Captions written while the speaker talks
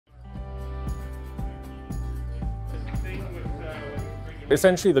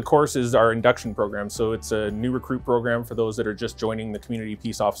Essentially, the course is our induction program, so it's a new recruit program for those that are just joining the community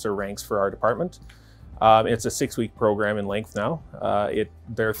peace officer ranks for our department. It's a 6-week program in length now.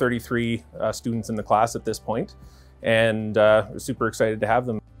 There are 33 students in the class at this point, and we're super excited to have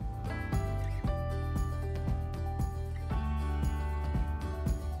them.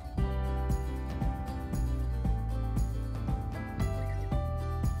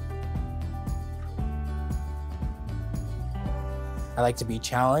 I like to be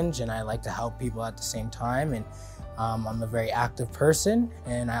challenged and I like to help people at the same time, and I'm a very active person,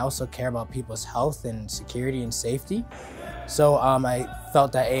 and I also care about people's health and security and safety. So I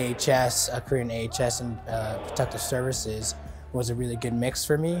felt that AHS, a career in AHS and protective services was a really good mix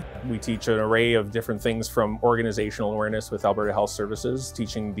for me. We teach an array of different things, from organizational awareness with Alberta Health Services,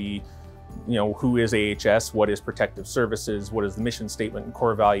 teaching who is AHS, what is protective services, what is the mission statement and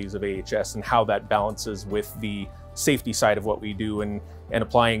core values of AHS, and how that balances with the safety side of what we do, and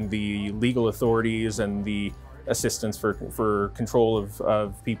applying the legal authorities and the assistance for control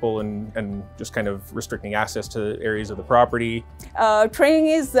of people, and just kind of restricting access to areas of the property. Training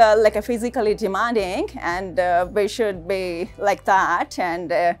is like a physically demanding, and we should be like that,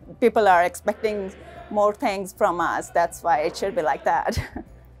 and people are expecting more things from us. That's why it should be like that.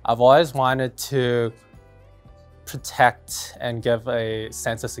 I've always wanted to protect and give a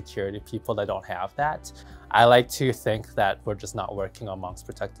sense of security to people that don't have that. I like to think that we're just not working amongst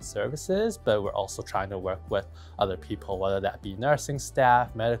protective services, but we're also trying to work with other people, whether that be nursing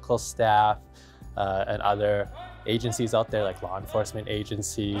staff, medical staff, and other agencies out there like law enforcement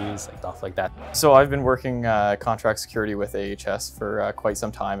agencies and stuff like that. So I've been working contract security with AHS for quite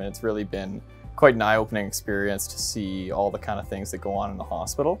some time, and it's really been quite an eye-opening experience to see all the kind of things that go on in the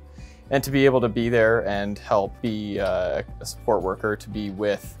hospital, and to be able to be there and help be a support worker, to be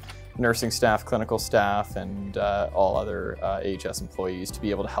with nursing staff, clinical staff, and all other AHS employees, to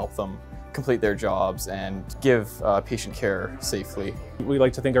be able to help them complete their jobs and give patient care safely. We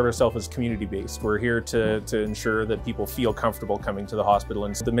like to think of ourselves as community-based. We're here to ensure that people feel comfortable coming to the hospital,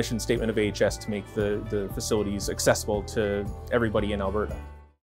 and the mission statement of AHS to make the facilities accessible to everybody in Alberta.